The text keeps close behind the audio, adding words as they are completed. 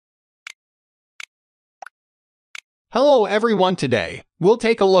Hello everyone, today we'll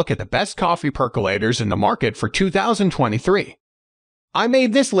take a look at the best coffee percolators in the market for 2023. I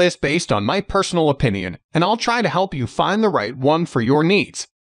made this list based on my personal opinion, and I'll try to help you find the right one for your needs.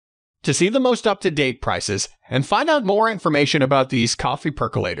 To see the most up-to-date prices and find out more information about these coffee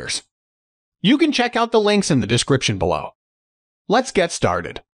percolators, you can check out the links in the description below. Let's get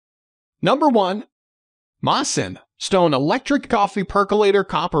started. Number 1. Moka Stone Electric Coffee Percolator,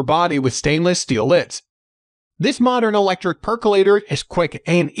 copper body with stainless steel lids. This modern electric percolator is quick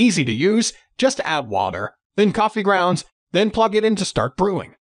and easy to use. Just add water, then coffee grounds, then plug it in to start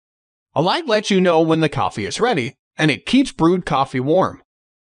brewing. A light lets you know when the coffee is ready, and it keeps brewed coffee warm.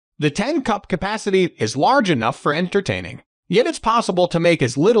 The 10-cup capacity is large enough for entertaining, yet it's possible to make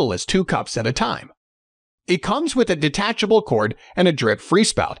as little as 2 cups at a time. It comes with a detachable cord and a drip-free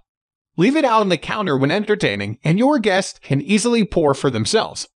spout. Leave it out on the counter when entertaining, and your guests can easily pour for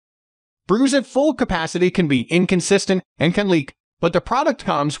themselves. Brews at full capacity can be inconsistent and can leak, but the product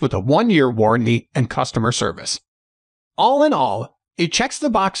comes with a 1-year warranty and customer service. All in all, it checks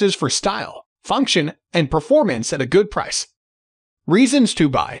the boxes for style, function, and performance at a good price. Reasons to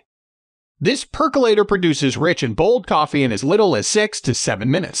buy. This percolator produces rich and bold coffee in as little as 6 to 7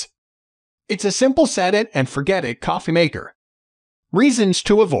 minutes. It's a simple set-it-and-forget-it coffee maker. Reasons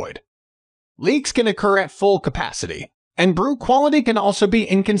to avoid. Leaks can occur at full capacity, and brew quality can also be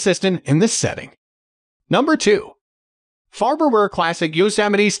inconsistent in this setting. Number 2. Farberware Classic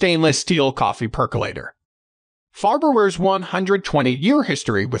Yosemite Stainless Steel Coffee Percolator. Farberware's 120-year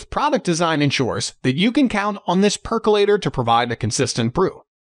history with product design ensures that you can count on this percolator to provide a consistent brew.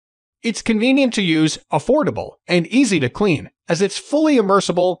 It's convenient to use, affordable, and easy to clean, as it's fully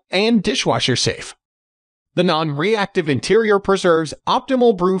immersible and dishwasher safe. The non-reactive interior preserves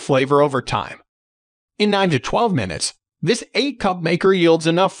optimal brew flavor over time. In 9 to 12 minutes, this 8-cup maker yields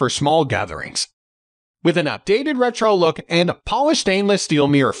enough for small gatherings. With an updated retro look and a polished stainless steel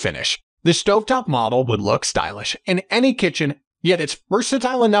mirror finish, the Stovetop model would look stylish in any kitchen, yet it's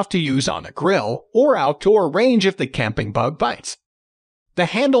versatile enough to use on a grill or outdoor range if the camping bug bites. The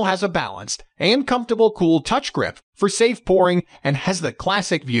handle has a balanced and comfortable cool touch grip for safe pouring and has the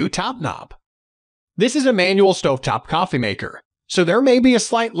classic view top knob. This is a manual stovetop coffee maker, so there may be a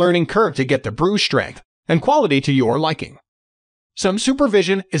slight learning curve to get the brew strength and quality to your liking. Some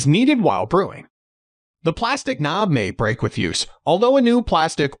supervision is needed while brewing. The plastic knob may break with use, although a new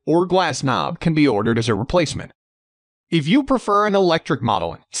plastic or glass knob can be ordered as a replacement. If you prefer an electric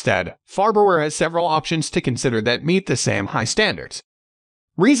model instead, Farberware has several options to consider that meet the same high standards.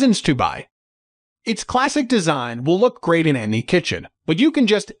 Reasons to buy. Its classic design will look great in any kitchen, but you can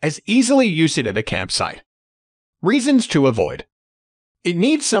just as easily use it at a campsite. Reasons to avoid. It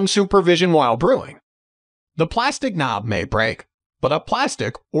needs some supervision while brewing. The plastic knob may break, but a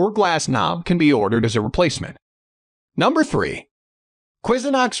plastic or glass knob can be ordered as a replacement. Number 3.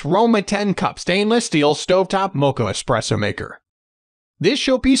 CUISINOX Roma 10-cup stainless steel stovetop Moka espresso maker. This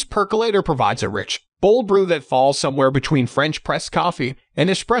showpiece percolator provides a rich, bold brew that falls somewhere between French press coffee and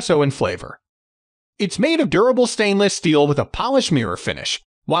espresso in flavor. It's made of durable stainless steel with a polished mirror finish,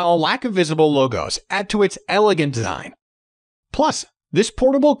 while a lack of visible logos add to its elegant design. Plus, this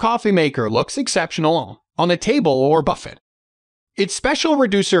portable coffee maker looks exceptional on a table or buffet. Its special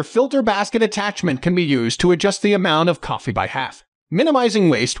reducer filter basket attachment can be used to adjust the amount of coffee by half, minimizing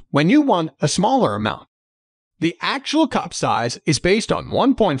waste when you want a smaller amount. The actual cup size is based on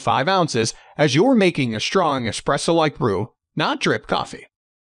 1.5 ounces as you're making a strong espresso-like brew, not drip coffee.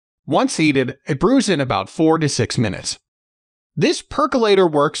 Once heated, it brews in about 4 to 6 minutes. This percolator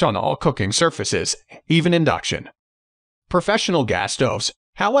works on all cooking surfaces, even induction. Professional gas stoves,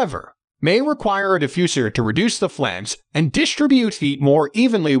 however, may require a diffuser to reduce the flames and distribute heat more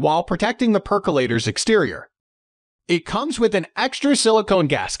evenly while protecting the percolator's exterior. It comes with an extra silicone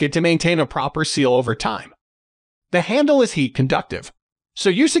gasket to maintain a proper seal over time. The handle is heat conductive, so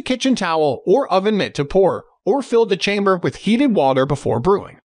use a kitchen towel or oven mitt to pour or fill the chamber with heated water before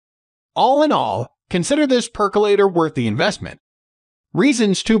brewing. All in all, consider this percolator worth the investment.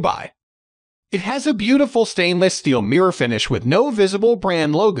 Reasons to buy. It has a beautiful stainless steel mirror finish with no visible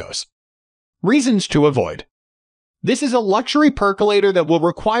brand logos. Reasons to avoid. This is a luxury percolator that will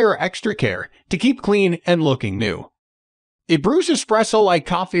require extra care to keep clean and looking new. It brews espresso-like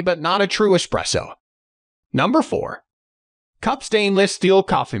coffee but not a true espresso. Number 4. Cup Stainless Steel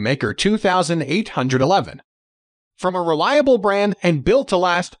Coffee Maker 2811. From a reliable brand and built to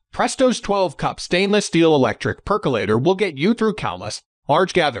last, Presto's 12-cup stainless steel electric percolator will get you through countless,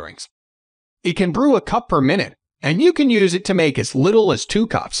 large gatherings. It can brew a cup per minute, and you can use it to make as little as 2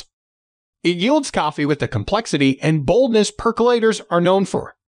 cups. It yields coffee with the complexity and boldness percolators are known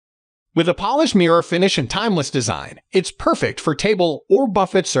for. With a polished mirror finish and timeless design, it's perfect for table or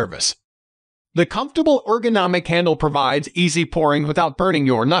buffet service. The comfortable ergonomic handle provides easy pouring without burning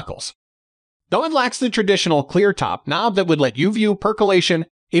your knuckles. Though it lacks the traditional clear top knob that would let you view percolation,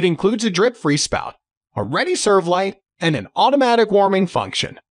 it includes a drip-free spout, a ready-serve light, and an automatic warming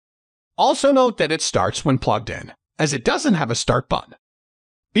function. Also note that it starts when plugged in, as it doesn't have a start button.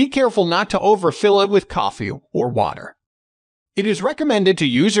 Be careful not to overfill it with coffee or water. It is recommended to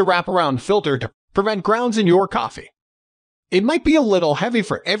use a wraparound filter to prevent grounds in your coffee. It might be a little heavy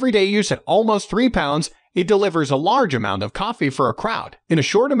for everyday use at almost 3 pounds. It delivers a large amount of coffee for a crowd in a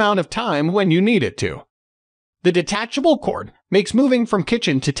short amount of time when you need it to. The detachable cord makes moving from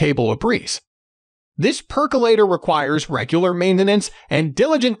kitchen to table a breeze. This percolator requires regular maintenance and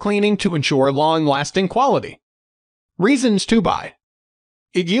diligent cleaning to ensure long-lasting quality. Reasons to buy.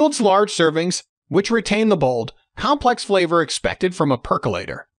 It yields large servings, which retain the bold, complex flavor expected from a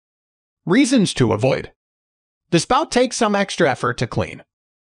percolator. Reasons to avoid. The spout takes some extra effort to clean.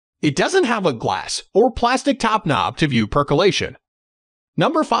 It doesn't have a glass or plastic top knob to view percolation.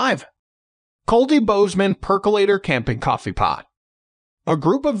 Number 5. COLETTI Bozeman Percolator Camping Coffee Pot. A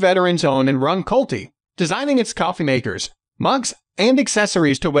group of veterans own and run COLETTI, designing its coffee makers, mugs, and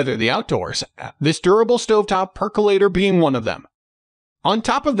accessories to weather the outdoors, this durable stovetop percolator being one of them. On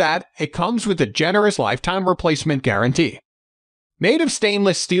top of that, it comes with a generous lifetime replacement guarantee. Made of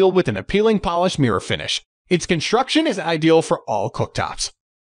stainless steel with an appealing polished mirror finish, its construction is ideal for all cooktops.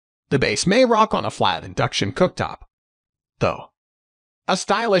 The base may rock on a flat induction cooktop, though. A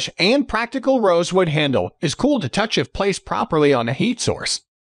stylish and practical rosewood handle is cool to touch if placed properly on a heat source.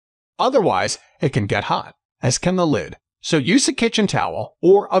 Otherwise, it can get hot, as can the lid, so use a kitchen towel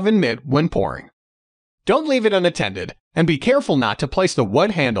or oven mitt when pouring. Don't leave it unattended, and be careful not to place the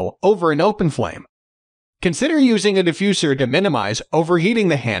wood handle over an open flame. Consider using a diffuser to minimize overheating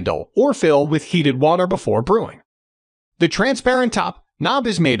the handle or fill with heated water before brewing. The transparent top knob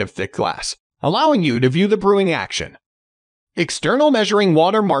is made of thick glass, allowing you to view the brewing action. External measuring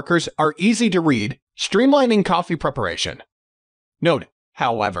water markers are easy to read, streamlining coffee preparation. Note,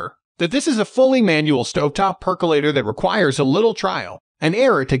 however, that this is a fully manual stovetop percolator that requires a little trial and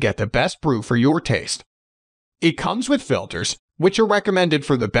error to get the best brew for your taste. It comes with filters, which are recommended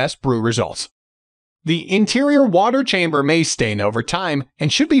for the best brew results. The interior water chamber may stain over time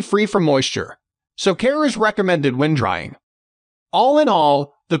and should be free from moisture, so care is recommended when drying. All in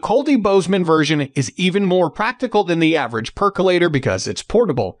all, the COLETTI Bozeman version is even more practical than the average percolator because it's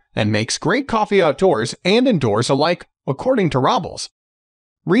portable and makes great coffee outdoors and indoors alike, according to Robles.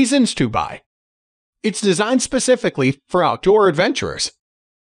 Reasons to buy. It's designed specifically for outdoor adventurers.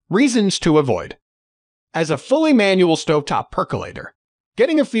 Reasons to avoid. As a fully manual stovetop percolator,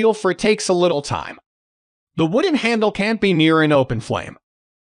 getting a feel for it takes a little time. The wooden handle can't be near an open flame,